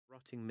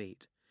rotting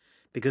meat,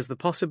 because the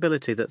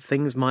possibility that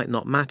things might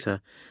not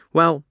matter,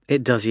 well,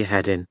 it does your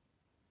head in.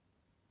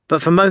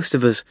 But for most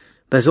of us,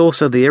 there's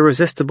also the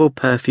irresistible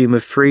perfume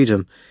of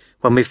freedom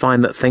when we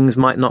find that things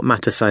might not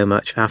matter so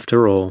much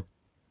after all.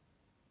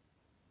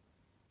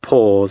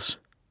 Pause.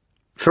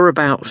 For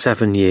about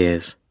 7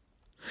 years.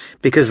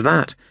 Because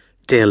that,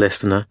 dear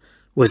listener,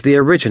 was the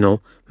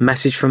original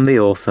message from the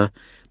author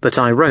that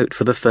I wrote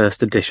for the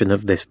first edition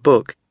of this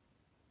book.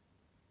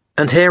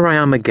 And here I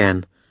am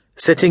again,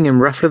 sitting in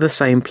roughly the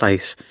same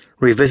place,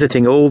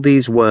 revisiting all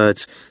these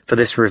words for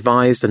this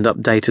revised and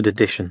updated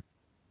edition.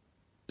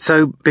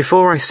 So,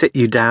 before I sit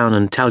you down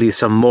and tell you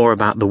some more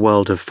about the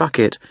world of Fuck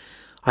It,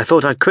 I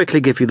thought I'd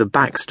quickly give you the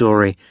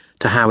backstory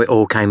to how it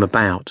all came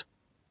about.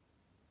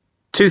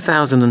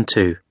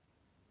 2002.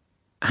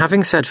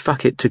 Having said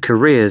fuck it to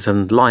careers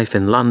and life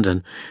in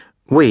London,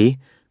 we,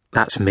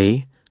 that's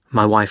me,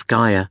 my wife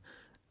Gaia,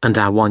 and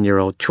our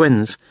 1-year-old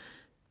twins,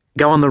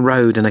 go on the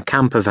road in a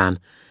camper van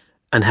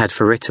and head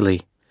for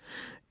Italy.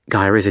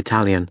 Gaia is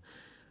Italian,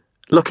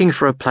 looking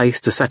for a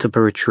place to set up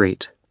a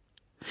retreat.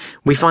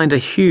 We find a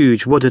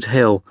huge wooded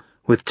hill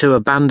with 2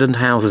 abandoned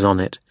houses on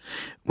it,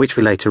 which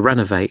we later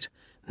renovate,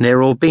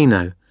 near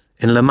Urbino,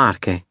 in Le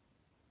Marche.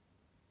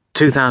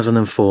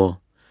 2004.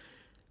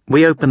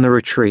 We open the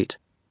retreat,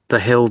 the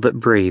hill that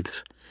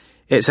breathes.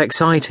 It's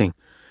exciting,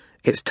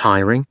 it's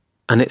tiring,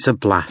 and it's a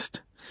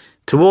blast.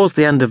 Towards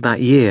the end of that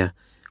year,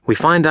 we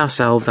find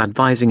ourselves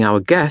advising our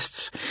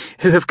guests,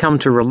 who have come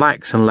to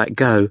relax and let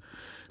go,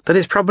 that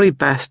it's probably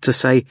best to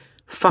say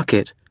fuck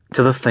it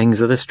to the things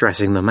that are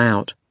stressing them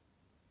out.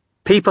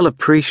 People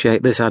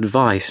appreciate this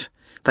advice,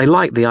 they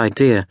like the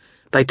idea,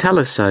 they tell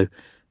us so,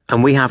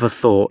 and we have a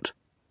thought.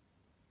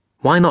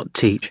 Why not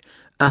teach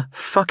a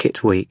fuck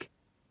it week?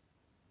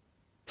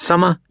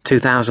 Summer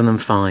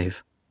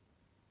 2005.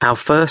 Our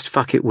first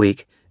Fuck It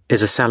week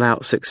is a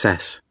sellout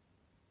success.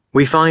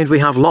 We find we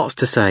have lots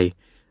to say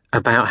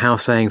about how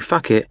saying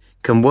fuck it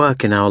can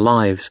work in our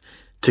lives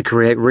to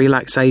create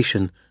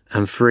relaxation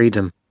and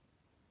freedom.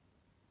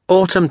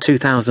 Autumn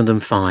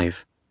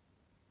 2005.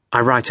 I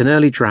write an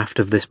early draft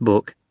of this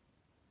book.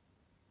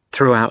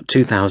 Throughout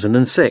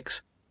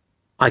 2006,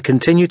 I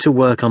continue to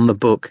work on the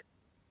book.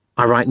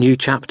 I write new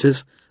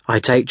chapters, I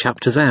take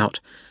chapters out,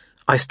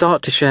 I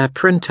start to share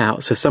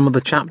printouts of some of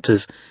the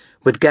chapters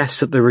with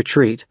guests at the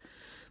retreat.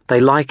 They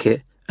like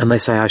it and they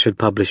say I should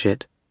publish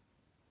it.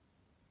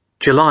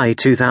 July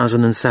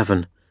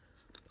 2007.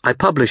 I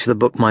publish the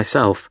book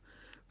myself,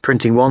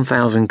 printing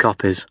 1,000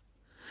 copies.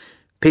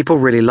 People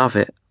really love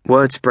it,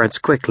 word spreads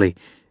quickly,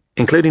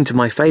 including to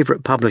my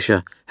favourite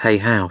publisher, Hay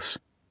House.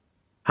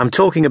 I'm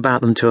talking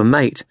about them to a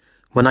mate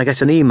when I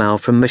get an email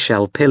from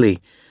Michelle Pilley,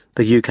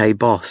 the UK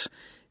boss.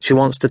 She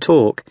wants to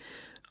talk.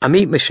 I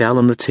meet Michelle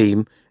and the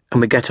team,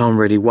 and we get on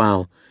really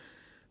well.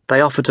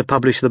 They offer to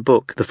publish the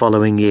book the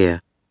following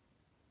year.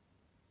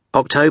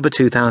 October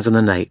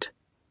 2008.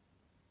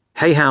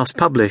 Hay House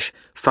publish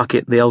Fuck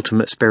It, the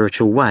Ultimate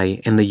Spiritual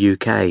Way in the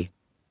UK.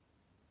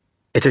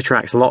 It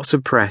attracts lots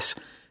of press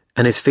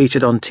and is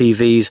featured on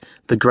TV's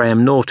The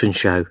Graham Norton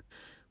Show.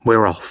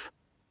 We're off.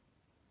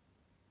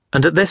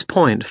 And at this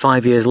point,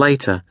 5 years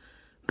later,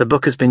 the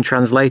book has been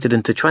translated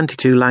into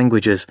 22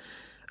 languages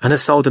and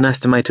has sold an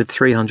estimated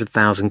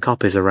 300,000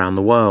 copies around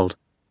the world.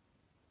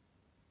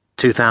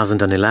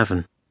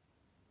 2011.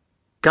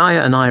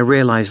 Gaia and I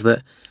realised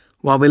that,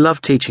 while we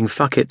love teaching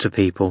fuck it to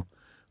people,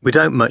 we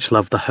don't much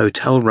love the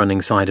hotel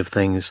running side of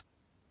things.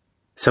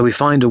 So we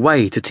find a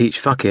way to teach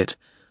fuck it,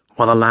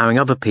 while allowing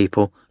other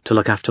people to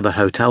look after the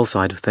hotel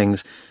side of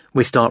things.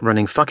 We start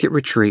running fuck it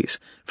retreats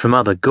from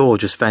other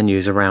gorgeous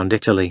venues around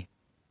Italy.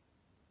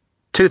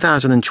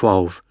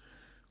 2012.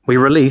 We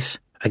release,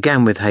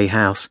 again with Hay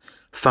House,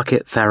 Fuck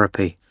It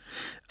Therapy,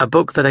 a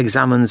book that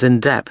examines in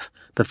depth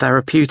the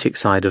therapeutic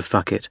side of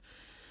fuck it,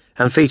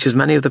 and features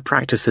many of the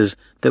practices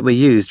that we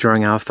use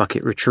during our fuck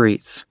it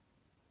retreats.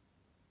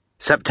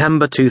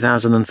 September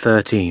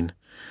 2013.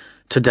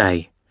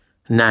 Today,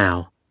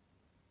 now,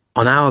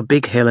 on our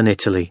big hill in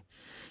Italy,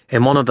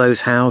 in one of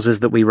those houses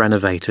that we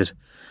renovated,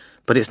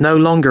 but it's no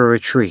longer a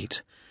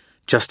retreat,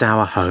 just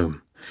our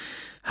home.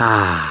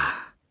 A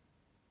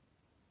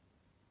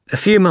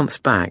few months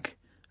back,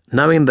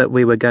 knowing that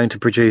we were going to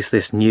produce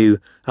this new,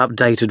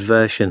 updated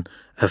version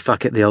of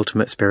Fuck It, the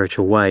Ultimate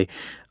Spiritual Way,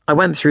 I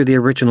went through the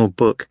original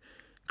book,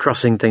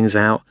 crossing things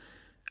out,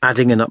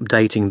 adding and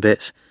updating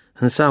bits,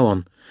 and so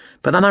on.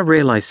 But then I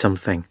realised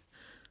something.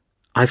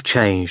 I've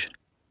changed.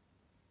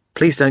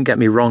 Please don't get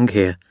me wrong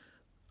here.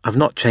 I've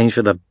not changed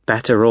for the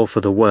better or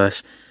for the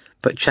worse,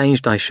 but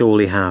changed I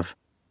surely have.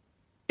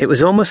 It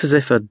was almost as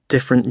if a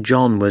different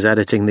John was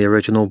editing the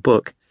original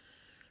book,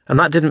 and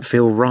that didn't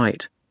feel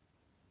right.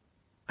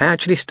 I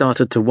actually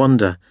started to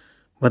wonder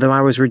whether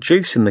I was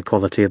reducing the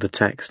quality of the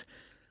text.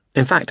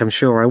 In fact, I'm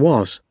sure I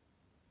was.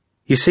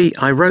 You see,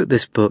 I wrote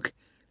this book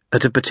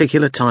at a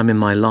particular time in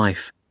my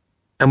life,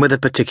 and with a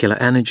particular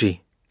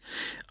energy.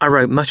 I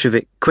wrote much of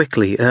it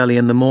quickly, early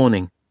in the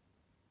morning.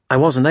 I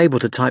wasn't able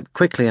to type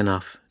quickly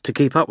enough to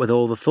keep up with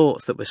all the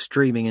thoughts that were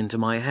streaming into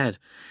my head,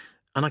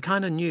 and I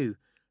kind of knew,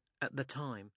 at the time,